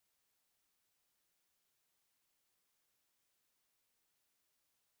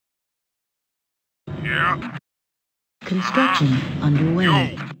Yeah? Construction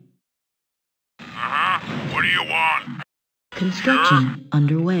underway. You! What do you want? Construction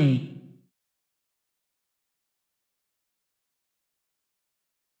underway.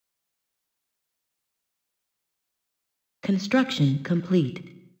 Construction complete.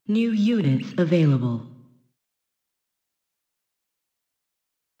 New units available.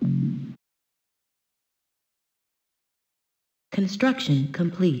 Construction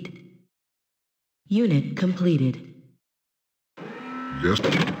complete. Unit completed. Yes,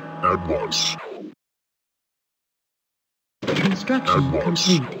 at once. Construction At once.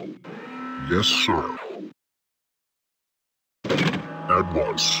 complete. Yes, sir. At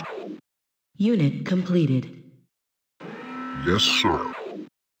once. Unit completed. Yes, sir.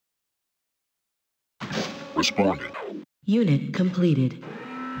 Responding. Unit completed.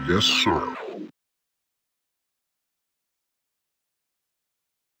 Yes, sir.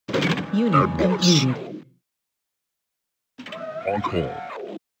 Unit At once. completed. On call.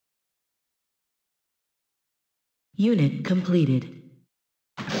 Unit completed.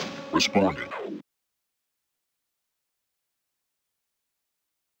 Responding.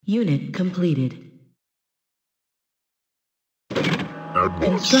 Unit completed. At once.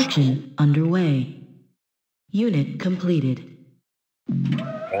 Construction underway. Unit completed.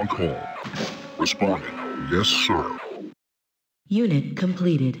 On call. Responding. Yes, sir. Unit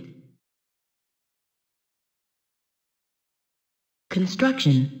completed.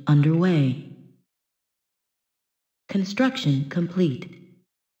 Construction underway. Construction complete.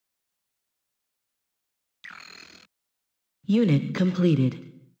 Unit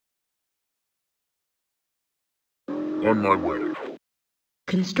completed. On my way.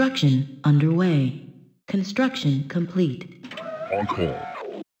 Construction underway. Construction complete. On call.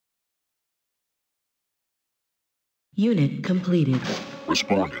 Unit completed.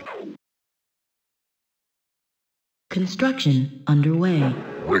 Responding. Construction underway.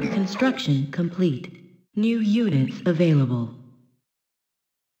 Ready. Construction complete. New units available.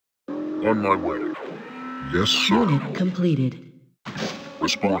 On my way. Yes, sir. Unit completed.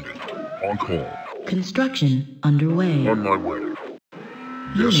 Responding. On call. Construction underway. On my way.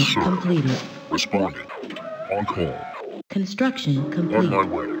 Yes, Unit sir. completed. Responding. On call. Construction On my complete.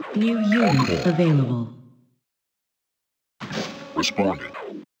 way. New unit call. available. Responding.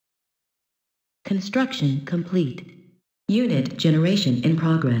 Construction complete. Unit generation in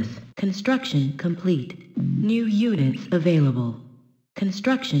progress. Construction complete. New units available.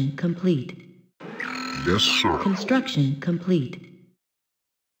 Construction complete. Yes, sir. Construction complete.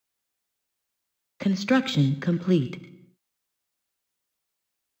 Construction complete.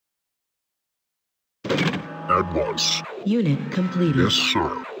 At once. Unit completed. Yes,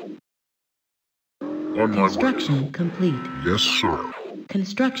 sir. On my way. Construction complete. Yes, sir.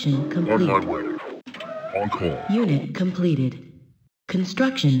 Construction On my complete. way. On call. Unit completed.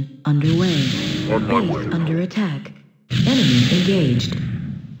 Construction underway. On my Base way. under attack. Enemy engaged.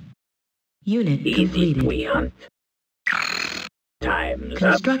 Unit Easy, completed. we hunt. Time's up.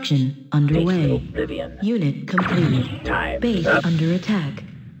 Construction underway. Oblivion. Unit completed. Time's Base up. under attack.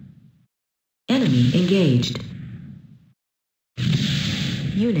 Enemy engaged.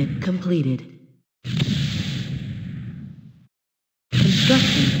 Unit completed.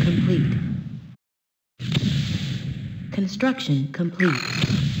 Construction complete. Construction complete.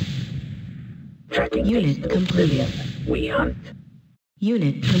 Tracking Unit base to completed. Oblivion. We hunt.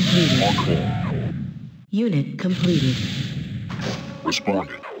 Unit On completed. call. Unit completed.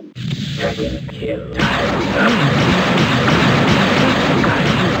 Responding. Tracking kill. Time's up.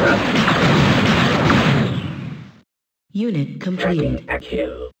 Unit completed. Tracking a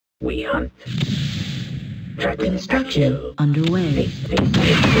kill. We hunt. Tracking a Construction kill. underway. Base to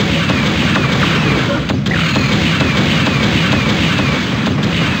Oblivion.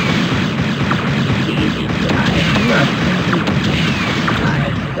 Easy. Time's up.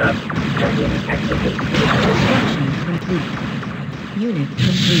 Time's up. Tracking activate. Construction complete. Unit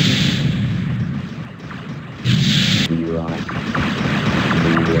completed. Unit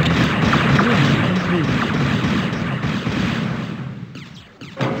Unit completed.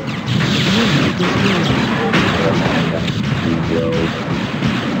 Unit dismantled.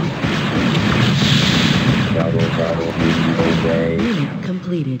 Unit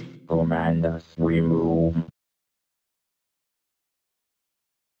completed. Command us, we move.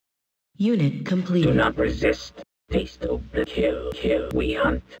 Unit Do completed. not resist. Taste of the kill. Kill. We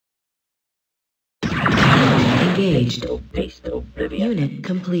hunt. Engaged. Taste of oblivion. Unit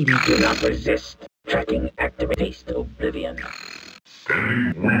completed. Do not resist. Tracking activate. Taste of oblivion.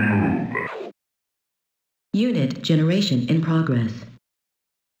 Steady, we move. Unit generation in progress.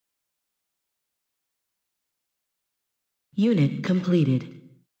 Unit completed.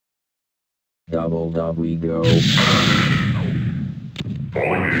 Double up we go.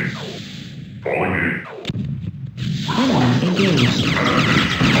 Falling in. Falling in. Enemy engaged.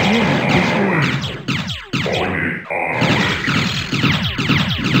 Unit destroyed. Falling in.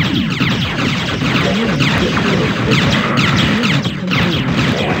 Unit destroyed. Unit completed.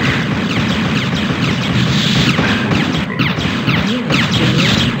 Unit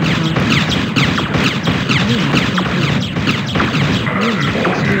generation in progress. Unit completed. Unit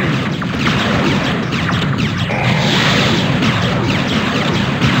destroyed.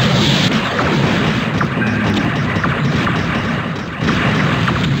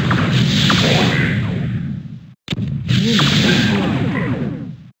 Unit destroyed.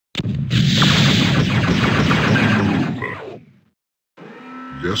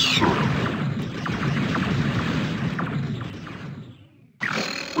 Yes, sir.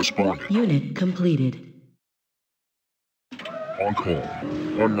 Responding. Unit completed. On call.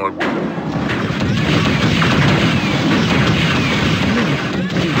 On my way. Unit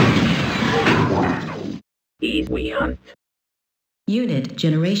completed. Easy we hunt. Unit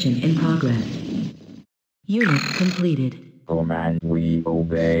generation in progress. Unit completed. Command we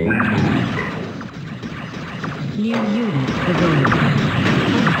obey. New unit available.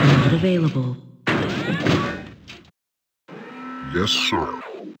 Upgrade available. Yes, sir.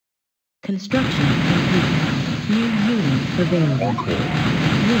 Construction complete. New unit available. On call.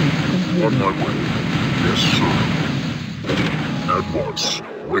 Unit On completed. my way. Yes, sir. At once.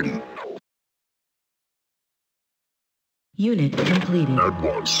 Ready. Unit completed. At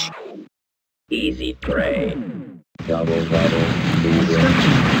once. Easy prey. Double moving.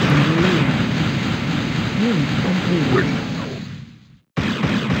 Construction underway. Unit completed. Ready.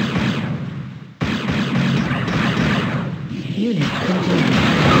 Unit completed.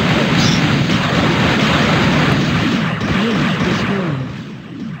 At once. Unit destroyed.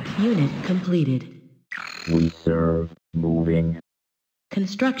 Unit completed. We serve. Moving.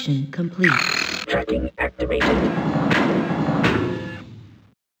 Construction complete. Tracking activated.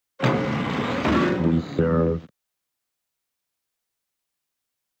 We serve.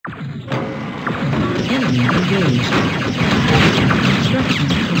 Enemy engaged. Construction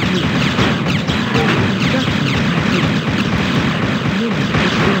complete. Construction complete. Unit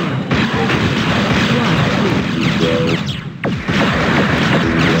destroyed. Squad 2. We go.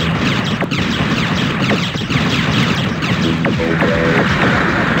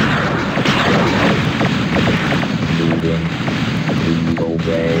 Moving. We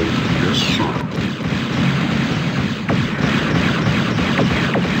obey. Yes, sir.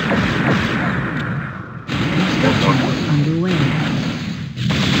 Construction underway.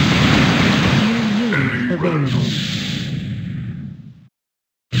 New unit available.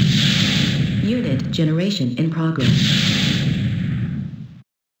 Unit generation in progress.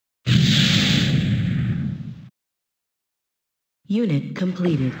 Unit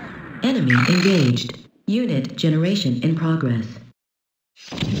completed. Enemy engaged. Unit generation in progress.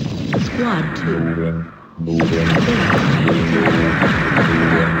 Squad 2. Moving. Moving.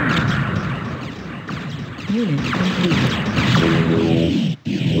 Unit completed.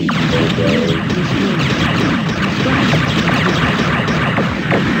 We obey. Destroyed. Construction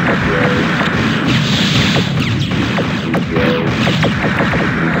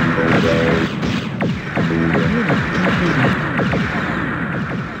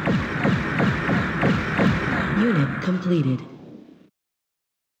Unit completed.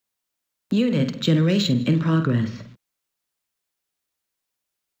 Unit generation in progress.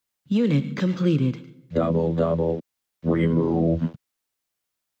 Unit completed. Double. Remove.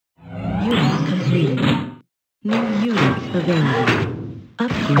 Unit completed. New units available.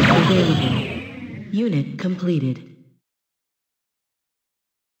 Upgrade available. Unit completed.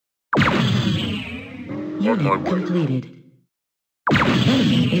 Unit completed.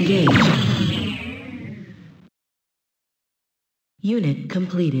 Enemy engaged. Unit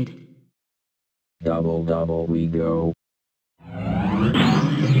completed. Double. We go.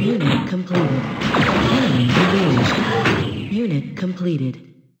 Unit completed. Enemy engaged. Unit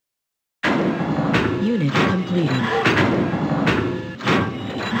completed. Unit completed.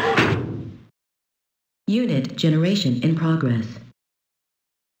 Unit generation in progress.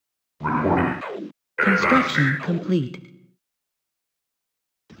 Reporting. Construction complete.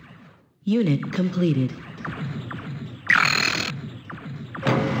 Unit completed.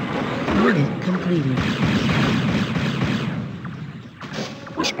 Unit completed.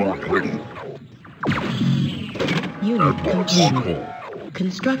 Respond ready. Unit At once. On completed. call.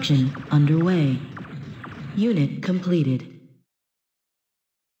 Construction underway. Unit completed.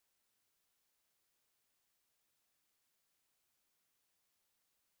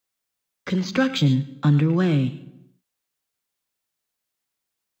 Construction underway.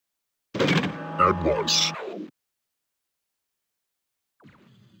 At once.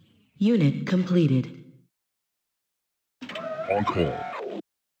 Unit completed. On call.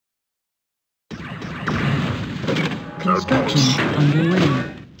 Construction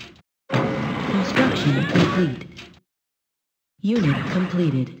underway. Construction complete. Unit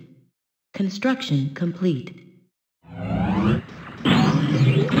completed. Construction complete.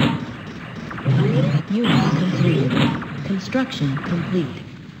 Unit completed. Construction complete.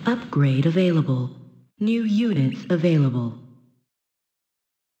 Upgrade available. New units available.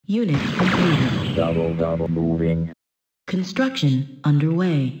 Unit completed. Double moving. Construction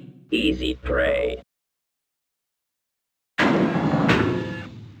underway. Easy prey.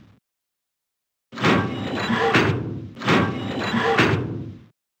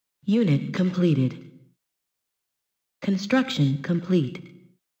 Unit completed. Construction complete.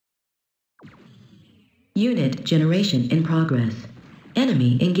 Unit generation in progress.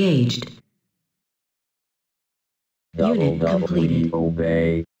 Enemy engaged. Unit completed.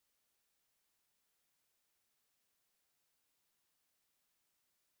 Obey.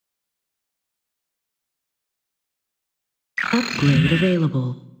 Upgrade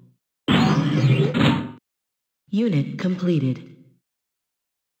available. Unit completed.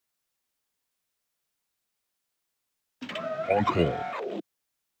 On call.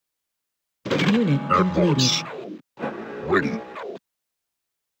 Unit At completed. once. Ready.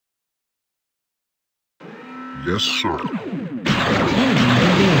 Yes, sir. Enemy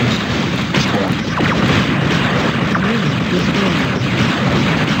engaged. Unit destroyed.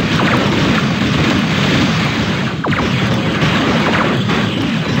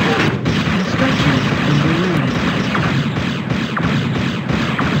 Construction underway.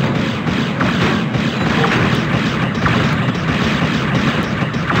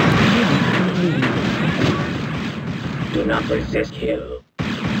 Unit completed. Do not resist kill.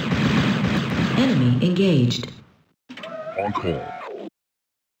 Enemy engaged. On call.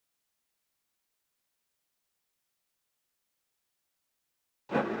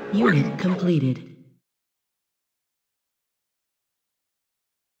 Unit completed.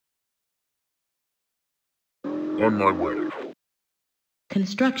 On my way.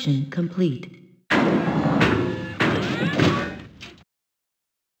 Construction complete.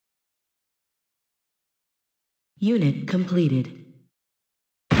 Unit completed.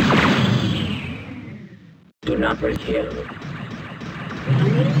 Do not resist kill.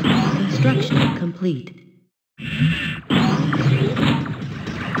 Construction complete.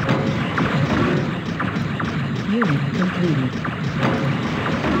 Unit completed.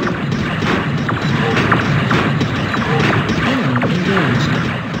 Enemy engaged.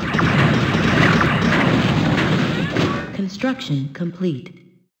 Construction complete.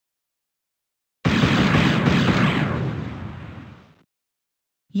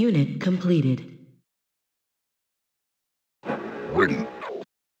 Unit completed. Ready.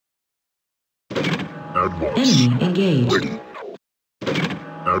 At once. Enemy engaged. Ready.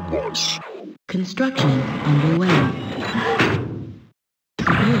 At once. Construction underway.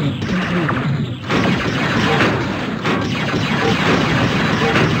 Unit completed.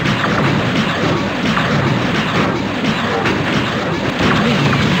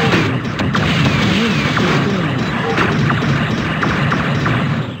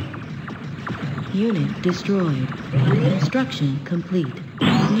 Unit destroyed. Construction complete.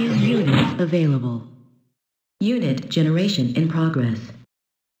 New units available. Unit generation in progress.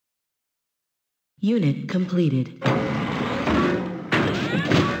 Unit completed.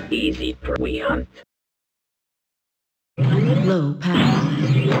 Easy prey. We hunt. Low power.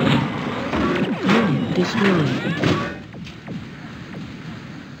 Unit destroyed.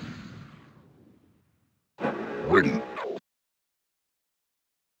 Ready.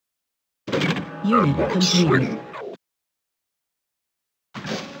 Unit At once. completed. Ready.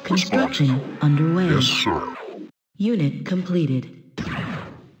 Construction underway. Yes, sir. Unit completed.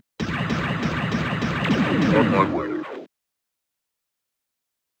 On my way.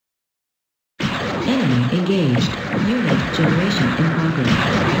 Enemy engaged. Unit generation in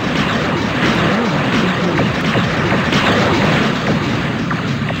progress.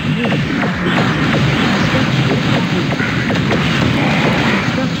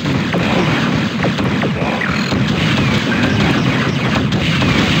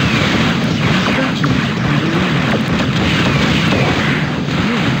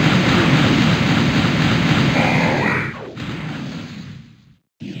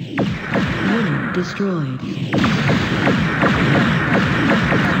 Unit destroyed.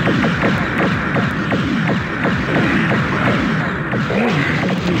 Unit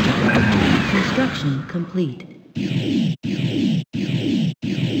completed. Construction complete.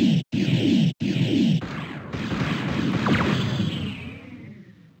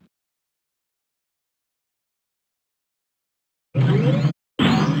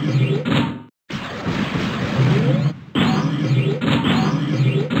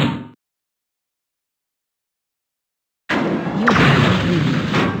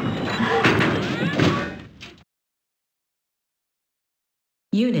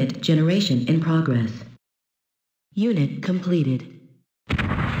 Unit generation in progress. Unit completed.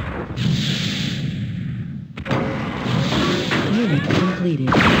 Unit completed.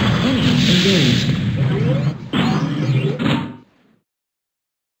 Enemy engaged.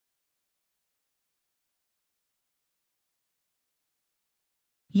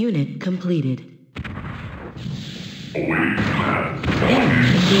 Unit completed. Enemy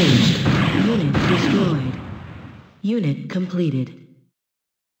engaged. Unit destroyed. Unit completed.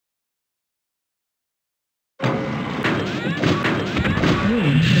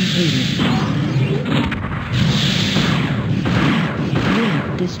 Unit completed.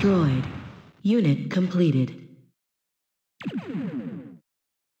 Unit destroyed. Unit completed.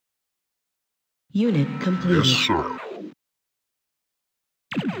 Unit completed. Yes, sir.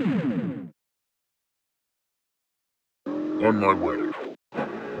 On my way.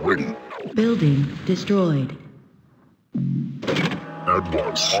 Ready. Building destroyed. At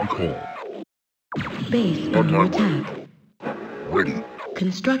once. On call. Base On under my attack. Ready.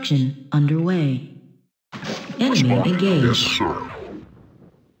 Construction underway. Enemy Yes, engaged. sir.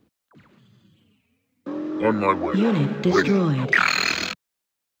 On my way. Unit destroyed.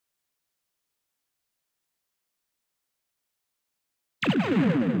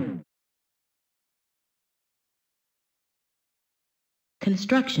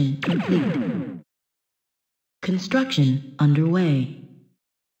 Construction complete. Construction underway.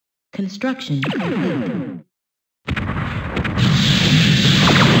 Construction complete.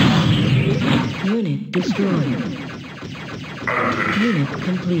 Unit destroyed. Unit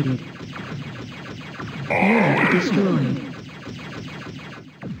completed. Unit destroyed.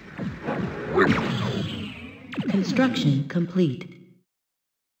 Ready. Construction complete.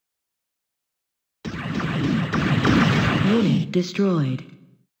 Unit destroyed.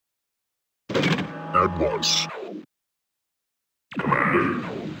 At once. Commander,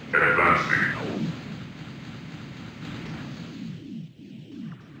 advancing.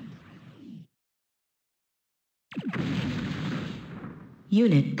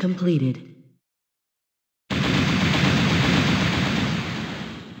 Unit completed.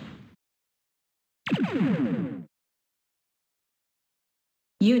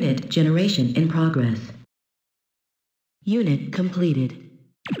 Unit generation in progress. Unit completed.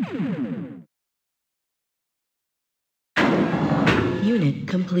 Unit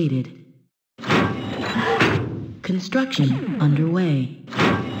completed. Construction underway.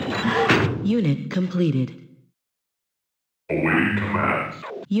 Unit completed. Awaiting commands.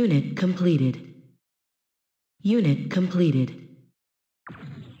 Unit completed. Unit completed.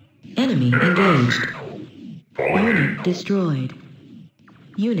 Enemy engaged. Unit destroyed.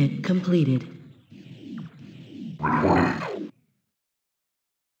 Unit completed. Reporting.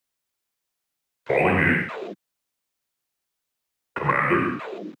 Falling in. Commander.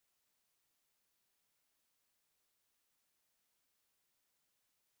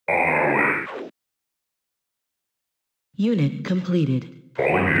 On our way. Unit completed.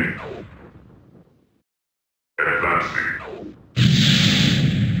 Falling in. Advancing.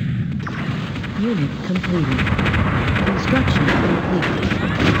 Unit completed. Construction complete.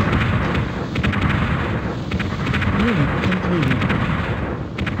 Unit completed.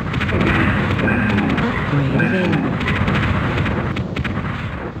 Upgrade available.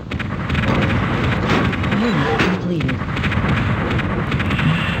 Unit completed.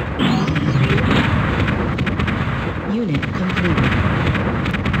 Unit completed.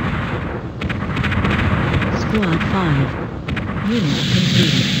 Squad 5. Unit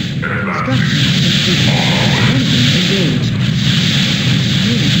completed. Construction complete. Enemy engaged.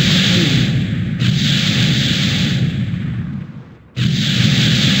 Unit completed.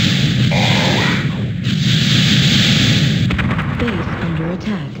 Base under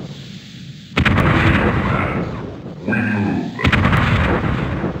attack.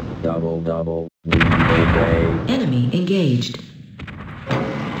 Double, we obey. Enemy engaged.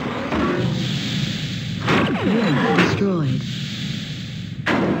 Unit destroyed.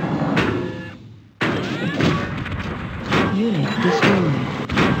 Unit destroyed.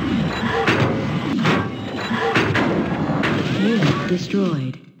 Unit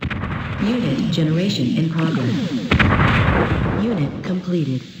destroyed. Unit generation in progress. Unit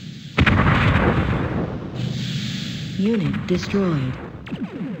completed. Unit destroyed.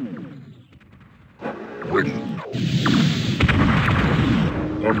 Ready.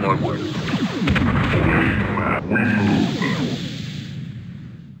 On my way. We move.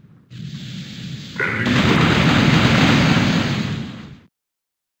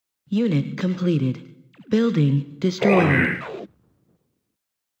 Unit completed. Building destroyed.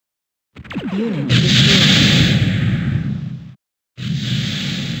 Unit destroyed.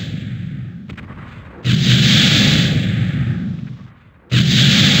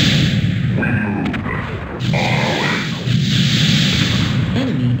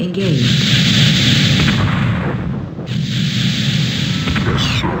 Enemy engaged. Yes,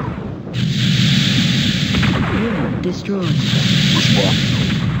 sir. Unit destroyed. Response.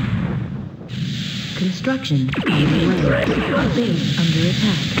 Construction underway. Base under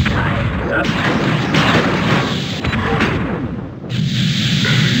attack. Time's up.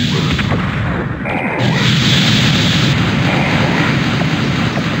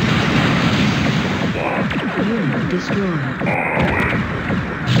 Unit destroyed.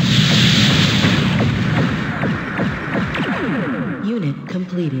 Unit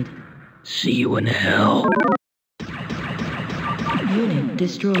completed. See you in hell. Unit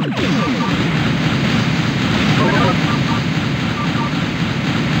destroyed.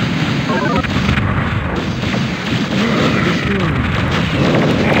 Unit destroyed.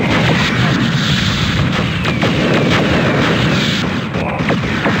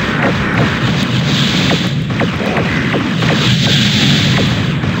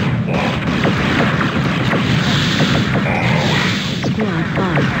 Squad 5.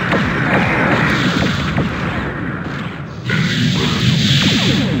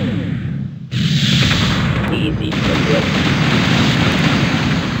 Easy to get.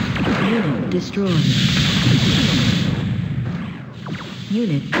 Unit destroyed.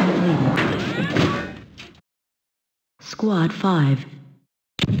 Unit completed. Squad 5.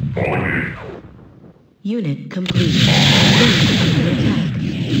 Unit completed. Base under attack.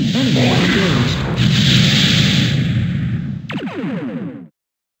 Enemy engaged.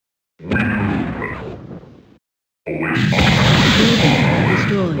 Building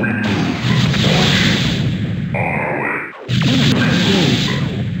destroyed. Enemy engaged.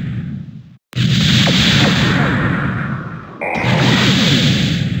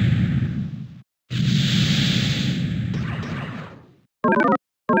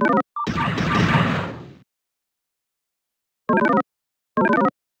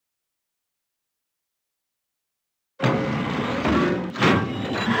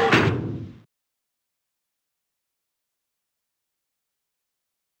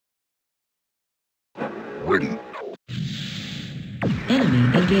 Ready. Enemy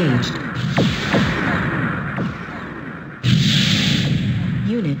engaged.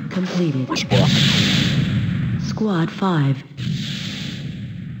 Unit completed. Response. Squad 5.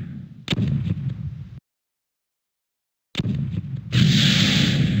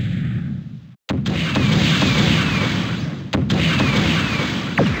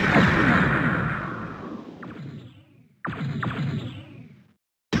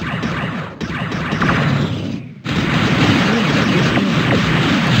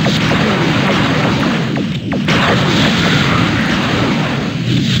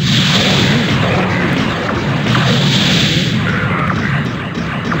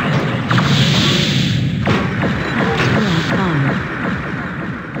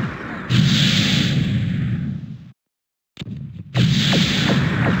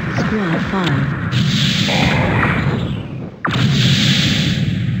 Squad 5.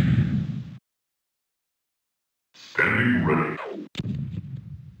 Standing ready.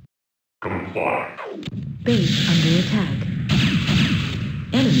 Comply. Base under attack.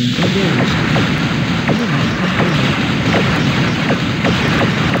 Enemy engaged. Unit completed.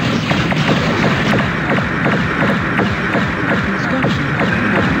 Construction.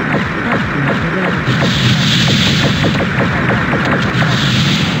 Upgrade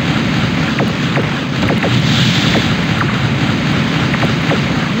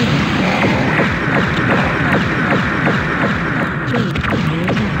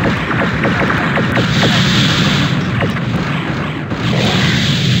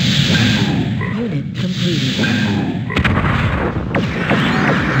Unit completed.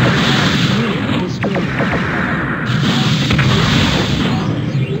 Unit destroyed.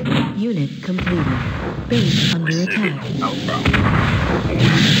 Unit completed. Base under attack.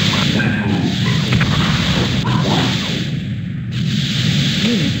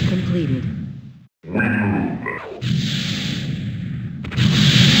 Unit completed.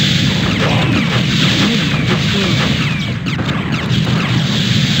 Unit destroyed.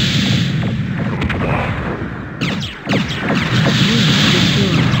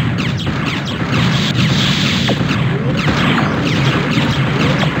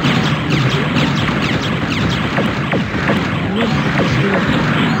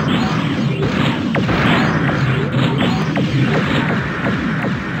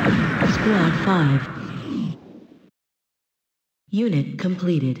 Squad 5. Unit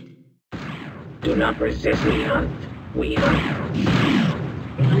completed. Do not resist, we hunt. We hunt.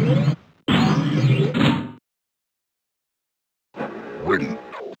 Ready.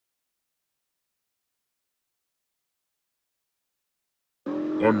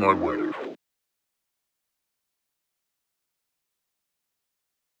 On my way.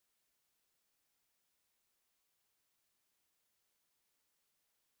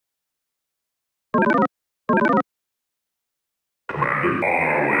 Commander, on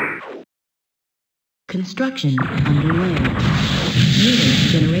our way. Construction underway. Unit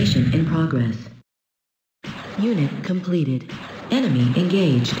generation in progress. Unit completed. Enemy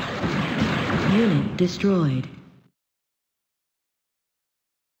engaged. Unit destroyed.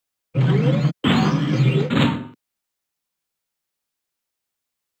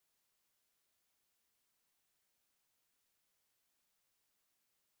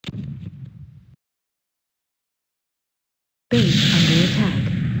 Base under attack.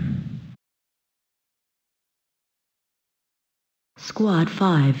 Squad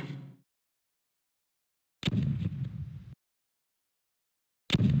 5.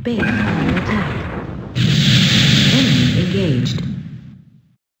 Base under attack. Enemy engaged.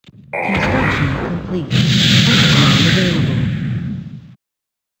 Construction complete. Upgrade available.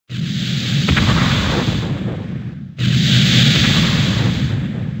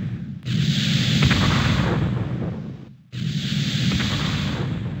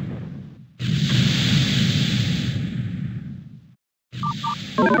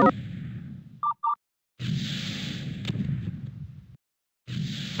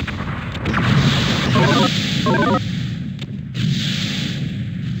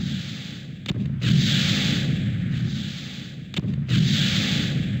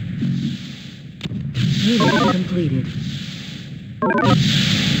 Unit completed.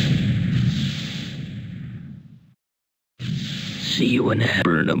 See you in hell.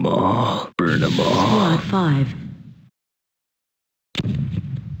 Burn them all. Burn them all. Squad 5.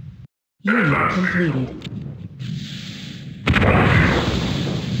 Unit completed.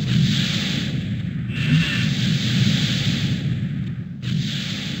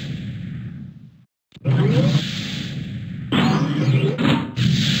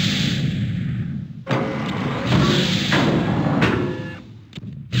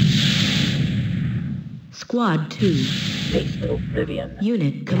 Squad 2. Face to oblivion.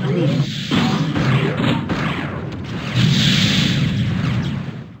 Unit completed.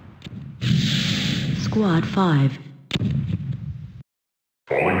 Squad 5.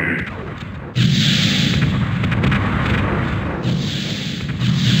 Falling in.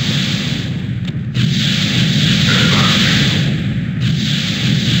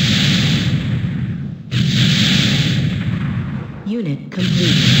 Unit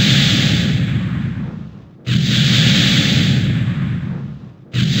completed.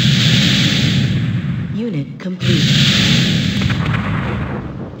 Unit completed.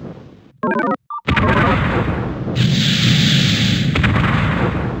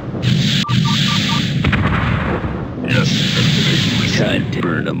 Yes. Time to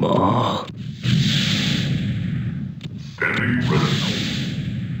burn them all. Standing ready.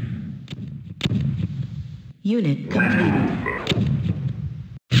 Unit completed.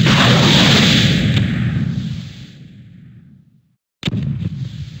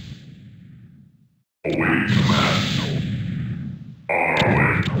 Awaiting command. On our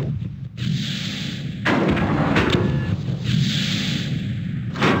way.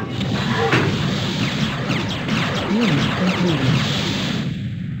 Unit completed.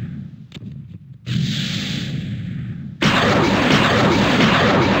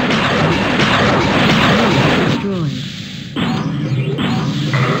 Unit destroyed.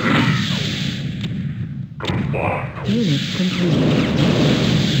 Comply. Unit completed.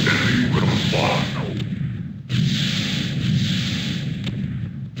 Comply.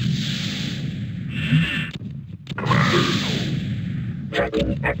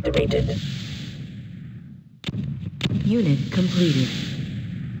 Tracking activated. Unit completed.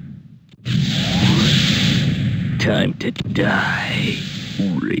 Time to die.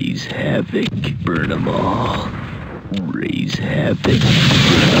 Raise havoc. Burn them all. Raise havoc. Burn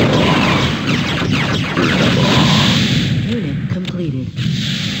them all. Burn them all. Unit completed.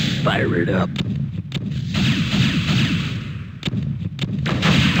 Fire it up.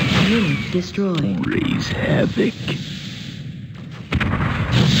 Unit destroyed. Raise havoc.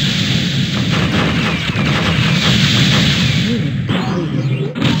 Unit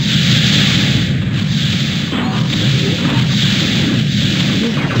completed.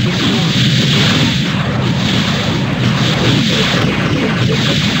 Unit destroyed.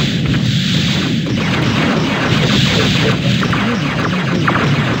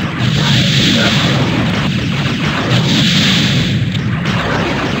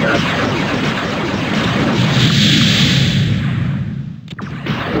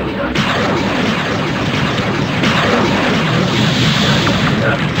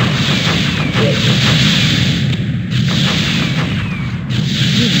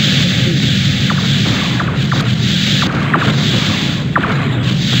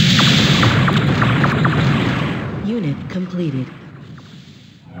 Unit completed.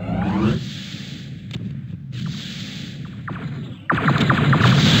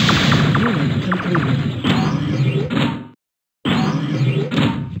 Unit completed.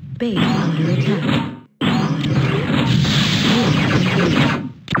 Base under attack.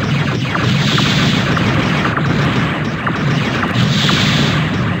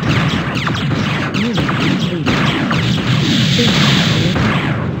 Unit completed. Unit completed. Base under attack.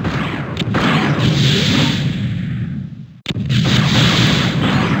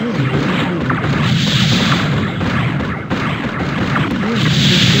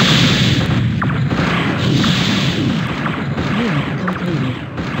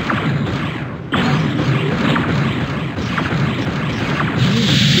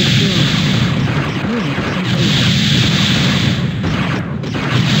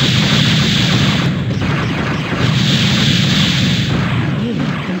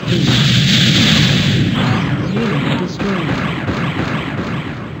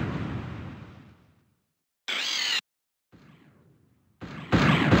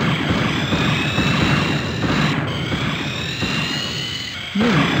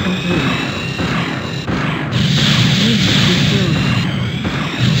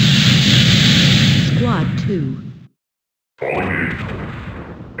 Squad 2.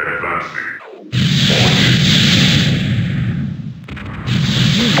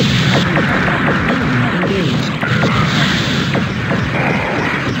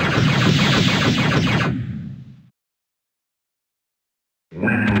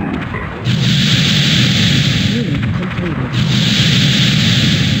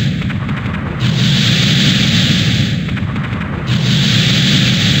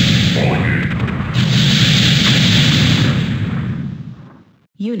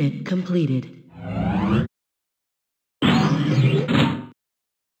 Unit completed.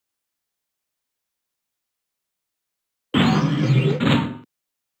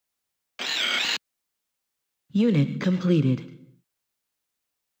 Unit completed.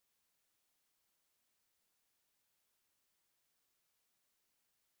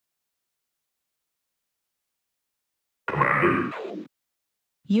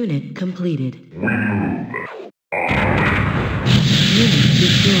 Unit completed. Unit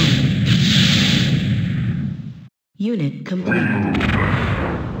destroyed. Unit completed.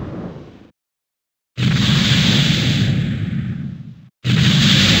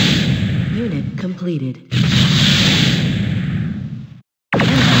 Unit completed.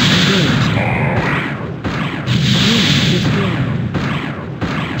 Enemy engaged. Unit destroyed.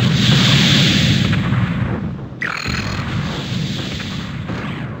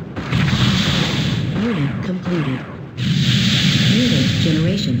 Unit completed. Unit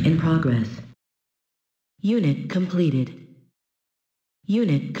generation in progress. Unit completed.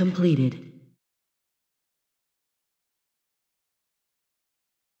 Unit completed.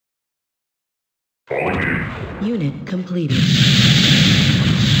 Unit completed.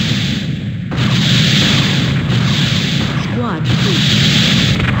 Squad 3.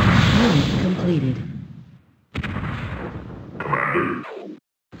 Unit completed.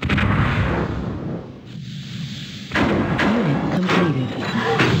 Unit completed.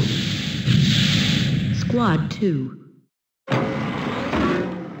 Squad 2.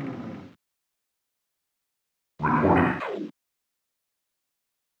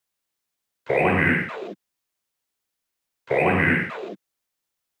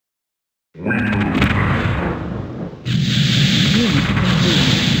 Unit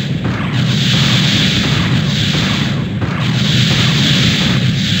completed.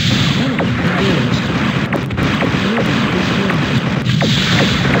 Enemy engaged. Unit destroyed.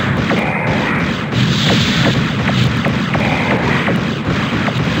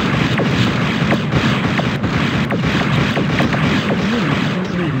 Unit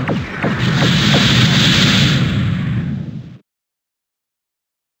completed.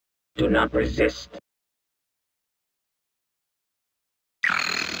 Do not resist.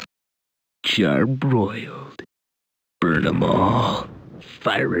 Charbroiled. Burn 'em all.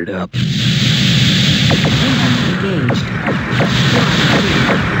 Fire it up. Enemy engaged.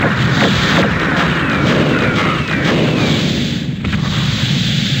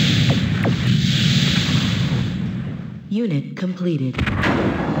 Unit completed.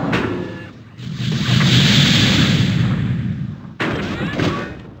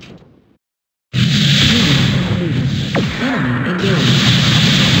 Enemy engaged.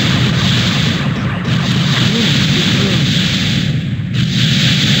 Unit destroyed.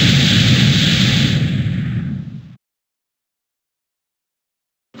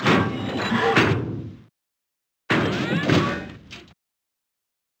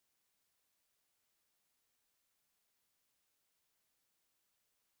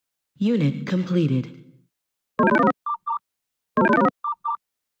 Unit completed.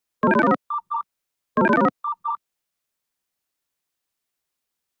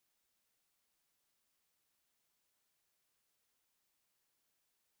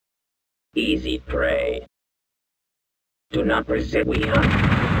 Easy prey. Do not resist, we hunt.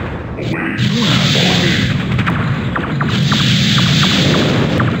 Away.